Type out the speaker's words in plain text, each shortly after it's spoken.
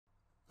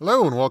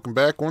Hello and welcome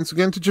back once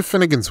again to Jeff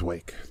Finnegan's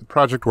Wake, the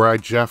project where I,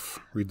 Jeff,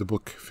 read the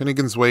book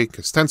Finnegan's Wake,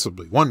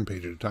 ostensibly one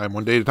page at a time,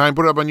 one day at a time,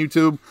 put it up on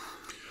YouTube.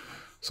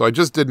 So I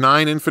just did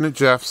 9 Infinite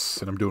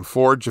Jeffs, and I'm doing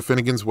 4 Jeff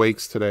Finnegan's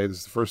Wakes today. This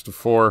is the first of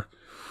 4.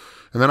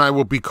 And then I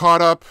will be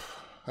caught up,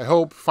 I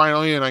hope,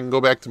 finally, and I can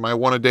go back to my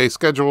one-a-day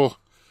schedule,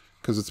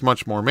 because it's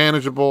much more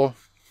manageable.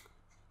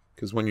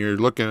 Because when you're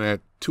looking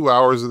at 2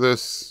 hours of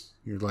this,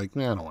 you're like,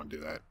 man, I don't want to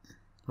do that.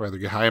 I'd rather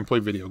get high and play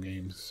video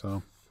games.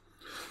 So,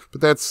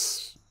 but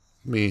that's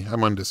me.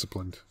 I'm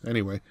undisciplined.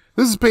 Anyway,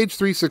 this is page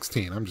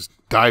 316. I'm just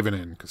diving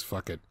in, because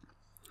fuck it.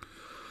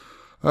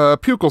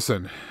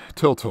 Pukelson,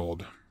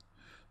 Tiltold.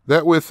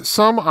 That with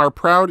some are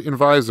proud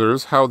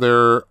invisors, how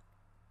their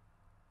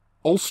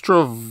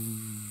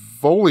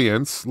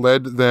ultravoliance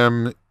led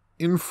them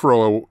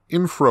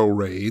infro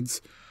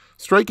raids,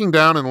 striking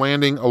down and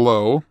landing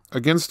alow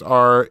against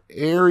our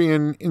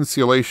Aryan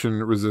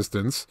insulation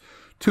resistance,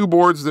 2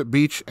 boards that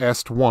beach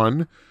est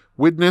 1,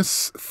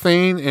 Widnes,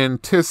 Thane,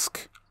 and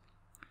Tisk,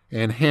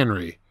 and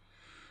Henry.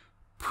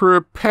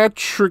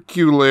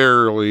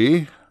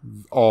 Perpetually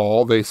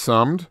all they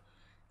summed,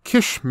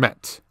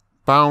 Kishmet,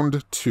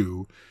 bound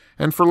 2,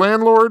 and for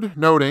landlord,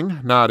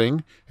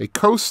 nodding, a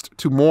coast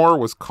to more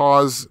was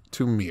cause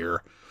to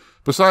mere.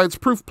 Besides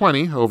proof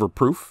plenty over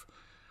proof,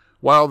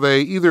 while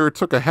they either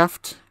took a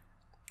heft,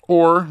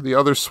 or the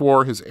other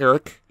swore his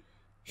Eric,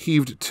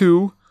 heaved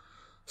 2,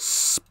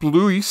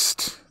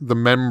 spluist the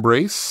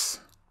membrace,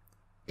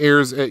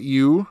 airs at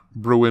you,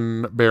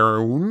 Bruin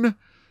Baroon,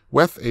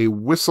 with a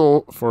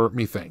whistle for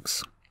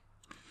methinks.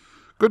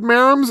 Good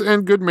Marams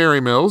and good Merry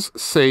Mills,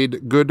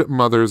 said good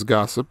mother's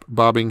gossip,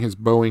 bobbing his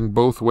bowing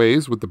both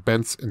ways with the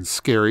bents and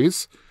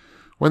scaries,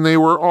 when they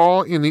were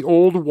all in the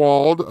old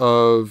walled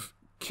of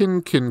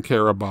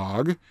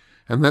Kinkincarabog,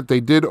 and that they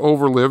did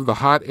overlive the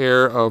hot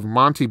air of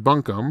Monte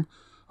Bunkum,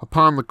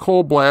 upon the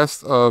coal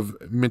blast of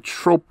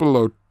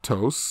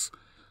Mitropolotos,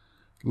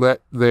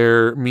 let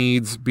their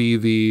meads be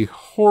the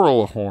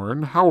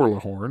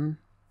Howlahorn,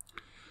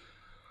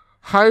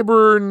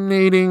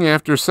 hibernating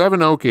after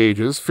 7 oak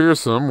ages,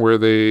 fearsome where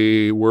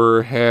they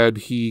were had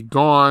he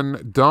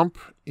gone dump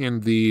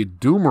in the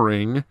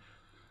Doomering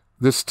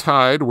this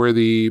tide, where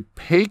the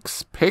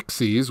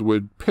pixies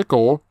would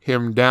pickle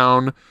him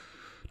down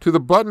to the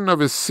button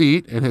of his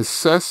seat, and his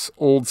cess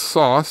old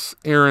sauce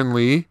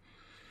errandly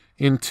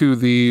into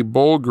the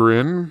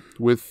Bulgarin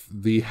with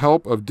the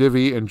help of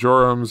Divvy and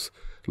Joram's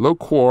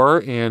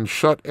loquor, and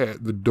shut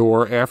at the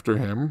door after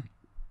him,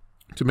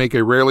 to make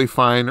a rarely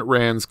fine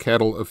Rand's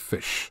cattle of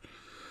fish.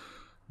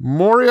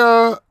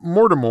 Moria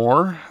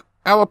Mortimer,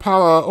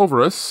 Alapala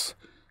Overus,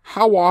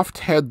 how oft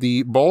had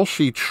the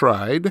Bolshi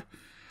tried,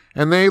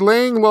 and they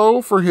laying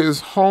low for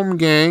his home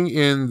gang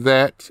in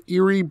that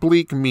eerie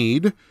bleak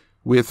mead,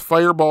 with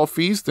fireball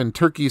feast and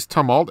turkey's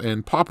tumult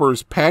and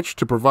pauper's patch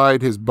to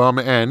provide his bum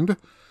end,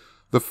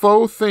 the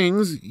foe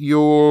things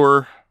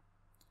your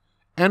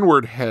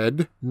N-word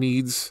head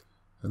needs,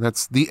 and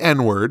that's the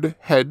N-word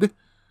head,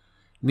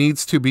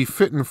 needs to be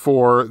fitting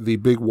for the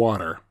big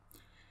water.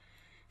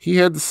 He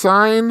had the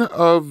sign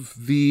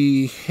of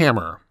the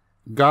hammer.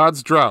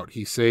 God's drought,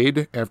 he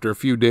said, after a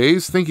few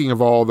days, thinking of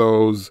all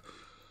those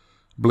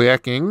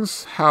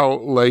blackings, how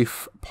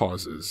life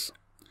pauses.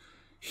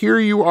 Here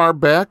you are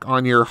back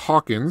on your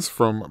Hawkins,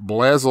 from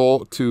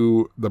Blazel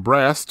to the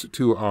Brast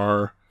to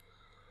our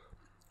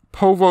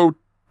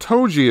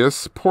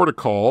Povotogius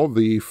Portical,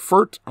 the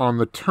furt on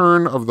the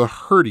turn of the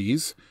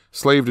Herdes,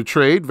 slave to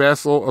trade,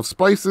 vassal of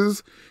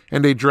spices,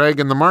 and a drag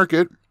in the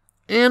market,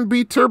 and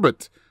be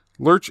turbot,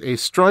 lurch a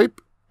stripe,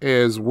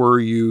 as were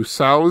you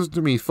soused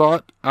me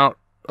thought out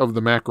of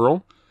the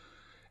mackerel.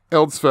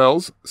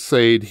 Eldsfells,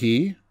 said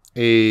he,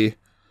 a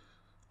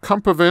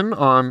Kumpavin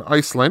on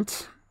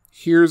Iceland,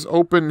 here's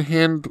open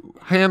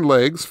hand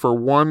legs for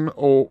one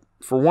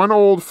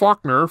old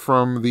Faulkner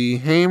from the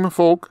Hame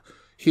folk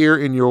here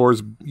in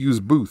yours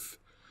use booth.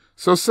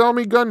 So sell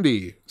me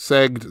Gundy,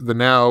 sagged the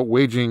now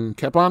waging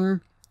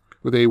Capon,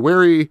 with a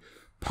wary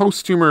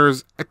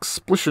posthumous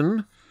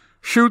expletion,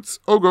 shoots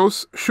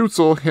Ogos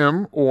shootsel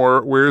him,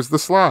 or where's the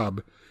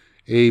slob?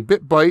 A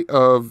bit bite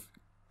of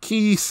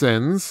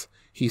Keesens,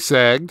 he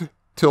sagged,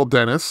 till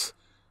Dennis,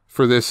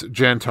 for this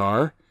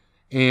Jantar,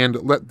 and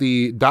let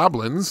the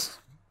Doblins.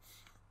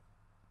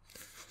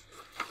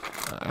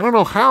 I don't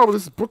know how, but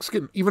this book's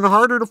getting even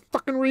harder to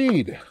fucking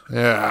read.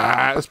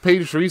 Yeah, it's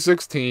page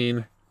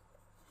 316.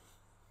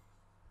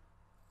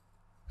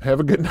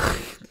 Have a good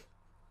night.